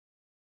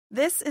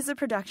This is a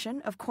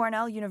production of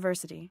Cornell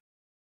University.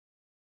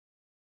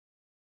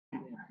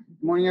 Good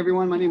morning,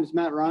 everyone. My name is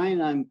Matt Ryan.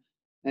 I'm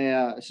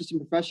an assistant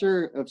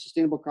professor of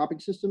sustainable cropping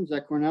systems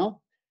at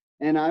Cornell.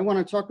 And I want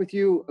to talk with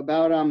you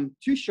about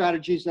two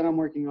strategies that I'm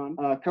working on,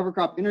 cover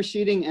crop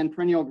interseeding and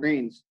perennial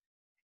grains.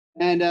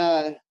 And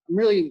I'm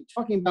really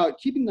talking about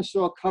keeping the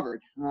soil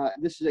covered.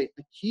 This is a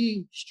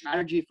key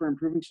strategy for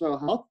improving soil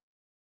health.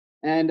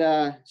 And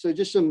so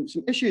just some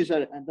issues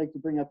that I'd like to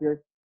bring up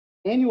here.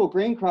 Annual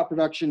grain crop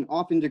production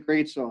often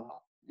degrades soil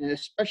health, and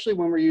especially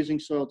when we're using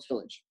soil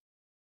tillage.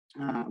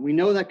 We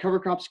know that cover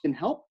crops can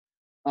help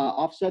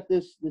offset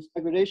this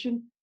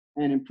degradation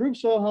and improve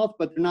soil health,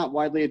 but they're not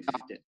widely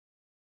adopted.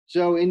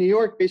 So in New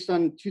York, based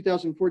on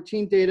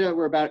 2014 data,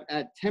 we're about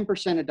at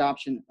 10%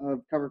 adoption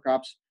of cover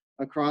crops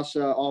across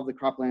all of the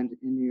cropland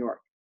in New York.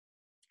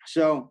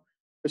 So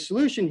the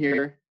solution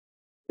here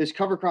is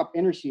cover crop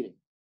interseeding.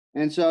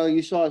 And so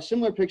you saw a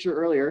similar picture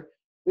earlier.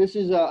 This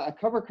is a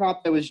cover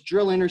crop that was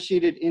drill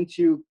interseeded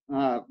into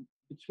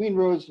between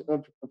rows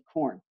of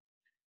corn.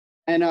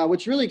 And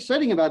what's really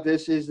exciting about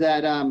this is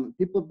that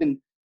people have been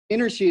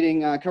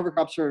interseeding cover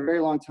crops for a very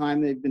long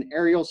time. They've been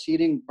aerial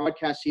seeding,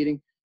 broadcast seeding.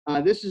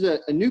 This is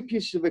a new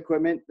piece of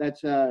equipment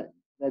that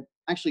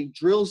actually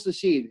drills the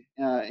seed,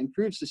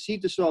 improves the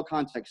seed to soil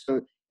contact.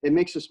 So it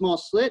makes a small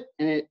slit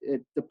and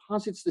it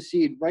deposits the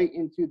seed right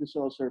into the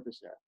soil surface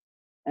there.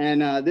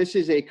 And this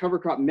is a cover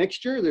crop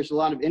mixture. There's a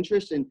lot of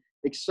interest and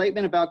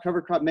excitement about cover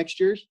crop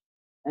mixtures.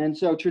 And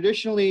so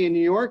traditionally in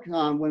New York,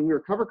 when we were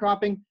cover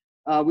cropping,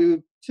 we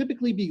would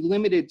typically be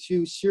limited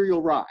to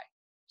cereal rye.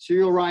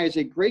 Cereal rye is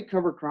a great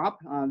cover crop.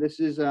 This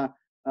is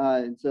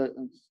it's a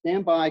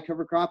standby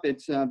cover crop.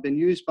 It's been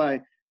used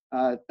by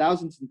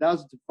thousands and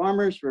thousands of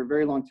farmers for a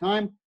very long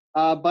time,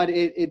 but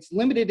it's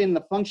limited in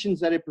the functions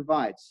that it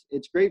provides.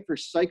 It's great for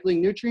cycling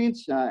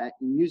nutrients and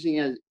using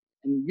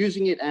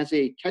it as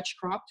a catch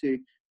crop to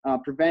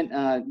prevent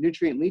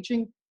nutrient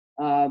leaching.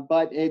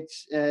 But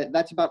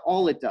that's about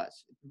all it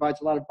does. It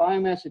provides a lot of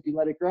biomass if you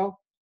let it grow.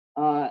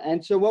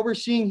 And so what we're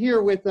seeing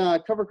here with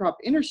cover crop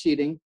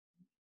interseeding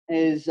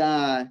is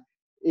that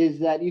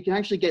you can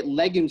actually get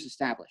legumes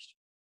established.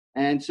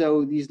 And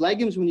so these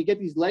legumes, when you get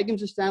these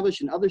legumes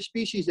established in other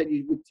species that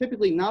you would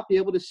typically not be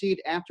able to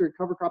seed after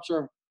cover crops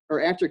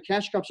or after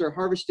cash crops are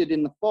harvested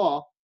in the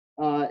fall,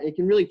 it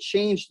can really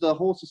change the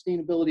whole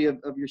sustainability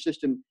of your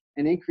system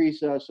and increase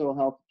soil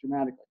health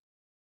dramatically.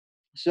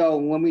 So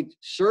when we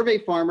survey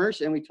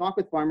farmers and we talk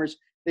with farmers,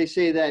 they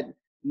say that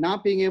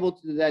not being able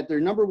to, that their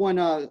number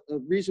one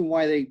reason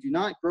why they do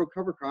not grow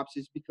cover crops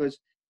is because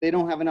they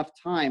don't have enough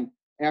time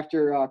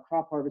after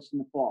crop harvest in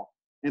the fall.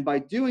 And by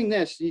doing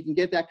this, you can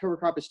get that cover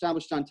crop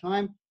established on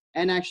time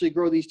and actually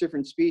grow these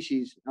different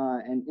species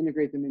and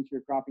integrate them into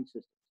your cropping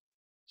system.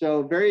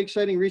 So very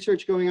exciting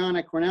research going on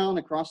at Cornell and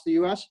across the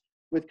US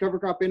with cover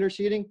crop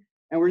interseeding.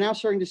 And we're now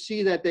starting to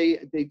see that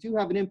they do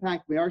have an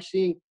impact. We are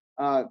seeing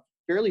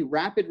fairly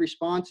rapid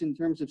response in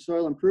terms of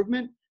soil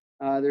improvement.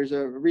 There's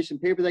a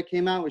recent paper that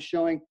came out was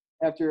showing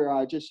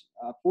after just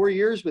 4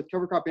 years with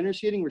cover crop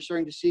interseeding, we're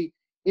starting to see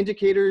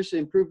indicators,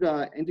 improved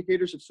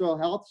indicators of soil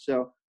health.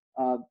 So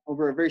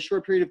over a very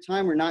short period of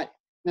time, we're not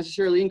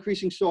necessarily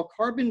increasing soil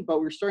carbon, but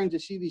we're starting to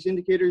see these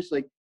indicators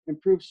like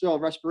improved soil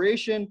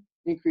respiration,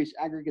 increased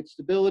aggregate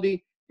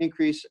stability,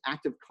 increased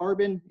active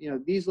carbon. You know,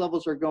 these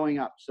levels are going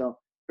up. So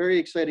very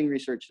exciting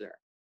research there.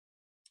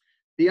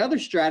 The other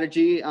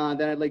strategy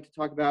that I'd like to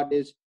talk about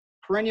is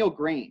perennial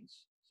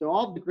grains. So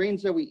all of the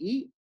grains that we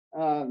eat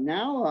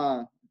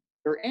now,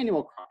 they're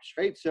annual crops,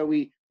 right? So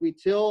we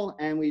till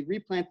and we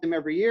replant them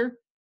every year.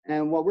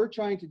 And what we're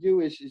trying to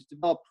do is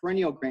develop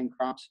perennial grain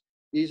crops.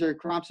 These are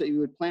crops that you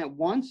would plant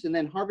once and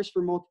then harvest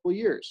for multiple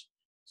years.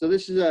 So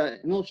this is an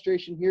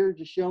illustration here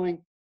just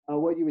showing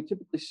what you would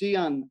typically see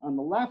on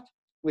the left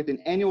with an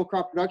annual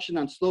crop production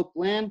on sloped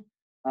land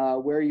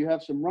where you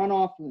have some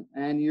runoff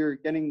and you're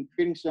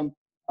creating some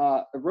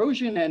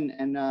erosion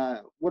and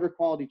water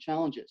quality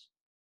challenges.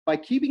 By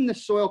keeping the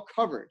soil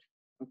covered,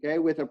 okay,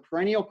 with a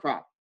perennial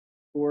crop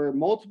for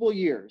multiple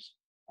years,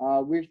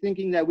 we're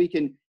thinking that we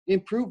can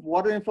improve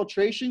water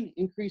infiltration,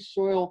 increase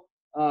soil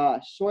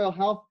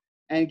health,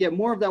 and get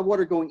more of that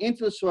water going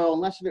into the soil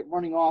and less of it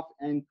running off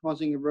and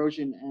causing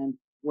erosion and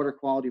water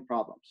quality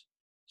problems.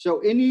 So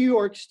in New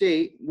York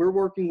State, we're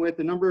working with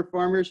a number of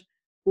farmers,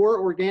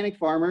 4 organic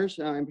farmers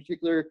in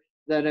particular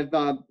that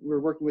we're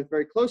working with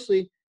very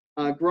closely,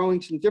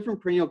 growing some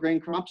different perennial grain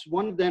crops.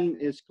 One of them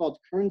is called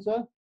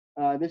Kernza.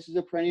 This is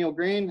a perennial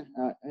grain.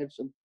 I have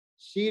some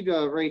seed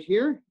right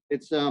here.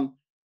 It's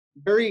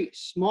very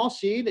small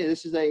seed.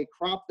 This is a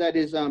crop that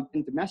is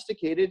been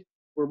domesticated.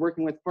 We're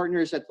working with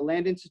partners at the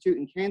Land Institute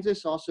in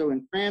Kansas, also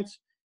in France,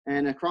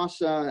 and across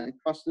the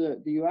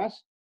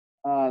U.S.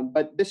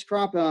 But this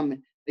crop,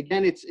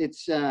 again,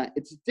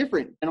 it's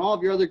different than all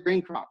of your other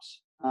grain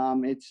crops.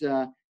 It's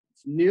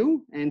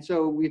new, and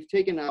so we've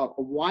taken a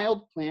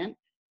wild plant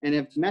and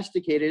have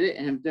domesticated it,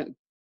 and have done,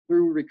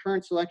 through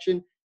recurrent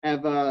selection,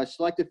 have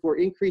selected for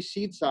increased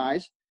seed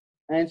size.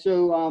 And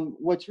so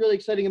what's really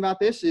exciting about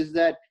this is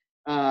that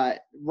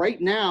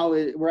right now,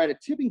 we're at a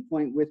tipping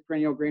point with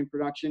perennial grain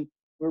production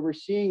where we're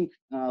seeing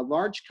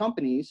large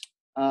companies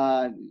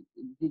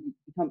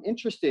become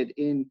interested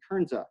in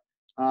Kernza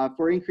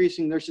for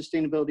increasing their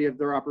sustainability of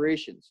their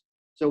operations.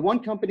 So one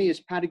company is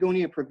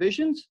Patagonia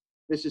Provisions.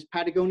 This is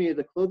Patagonia,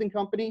 the clothing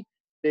company.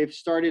 They've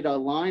started a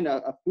line,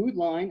 a food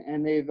line,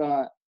 and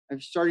they're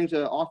starting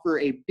to offer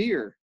a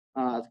beer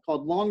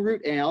called Long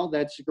Root Ale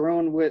that's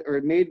grown with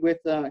or made with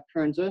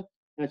Kernza.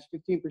 That's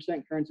 15%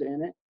 Kernza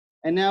in it.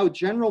 And now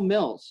General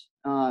Mills,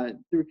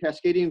 through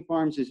Cascadian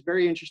Farms, is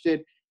very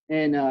interested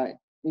in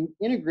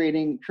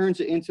integrating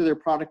Kernza into their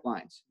product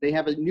lines. They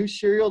have a new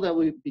cereal that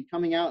will be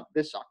coming out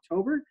this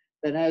October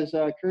that has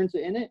Kernza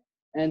in it.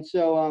 And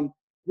so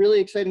really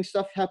exciting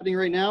stuff happening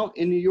right now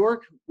in New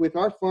York with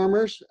our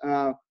farmers.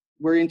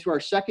 We're into our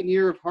second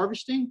year of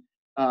harvesting.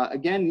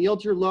 Again,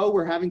 yields are low.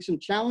 We're having some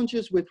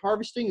challenges with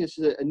harvesting. This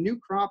is a new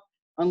crop,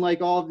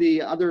 unlike all of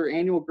the other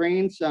annual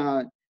grains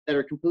that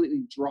are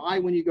completely dry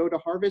when you go to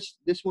harvest.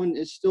 This one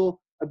is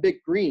still a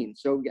bit green.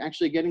 So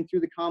actually getting through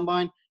the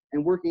combine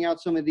and working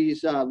out some of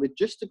these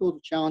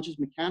logistical challenges,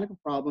 mechanical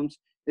problems,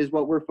 is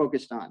what we're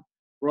focused on.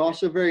 We're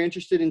also very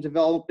interested in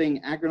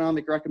developing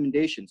agronomic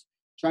recommendations,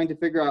 trying to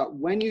figure out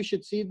when you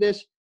should seed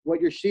this,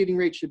 what your seeding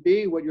rate should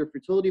be, what your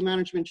fertility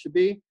management should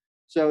be.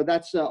 So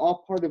that's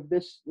all part of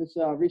this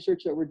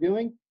research that we're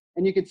doing.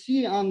 And you can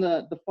see on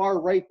the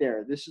far right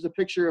there, this is a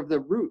picture of the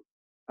root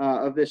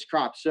of this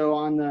crop. So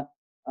on the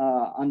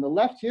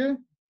left here,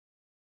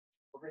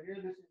 over here,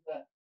 this is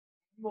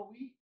the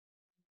wheat,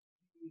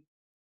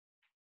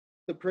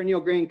 the perennial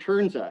grain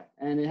Kernza,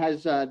 and it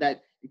has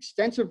that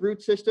extensive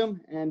root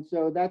system. And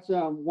so that's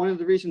one of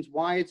the reasons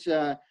why it's,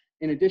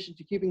 in addition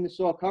to keeping the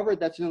soil covered,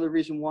 that's another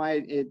reason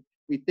why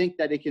we think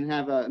that it can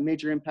have a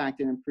major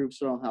impact and improve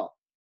soil health.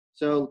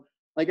 So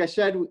like I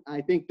said, I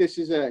think this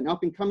is an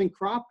up-and-coming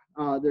crop.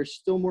 There's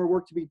still more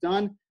work to be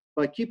done,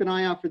 but keep an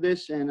eye out for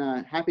this,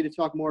 and happy to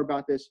talk more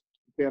about this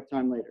if we have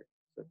time later.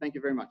 So thank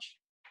you very much.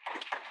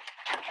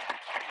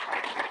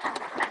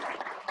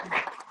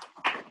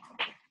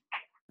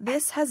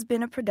 This has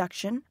been a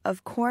production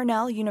of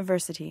Cornell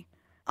University,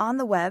 on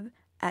the web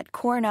at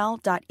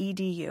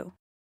cornell.edu.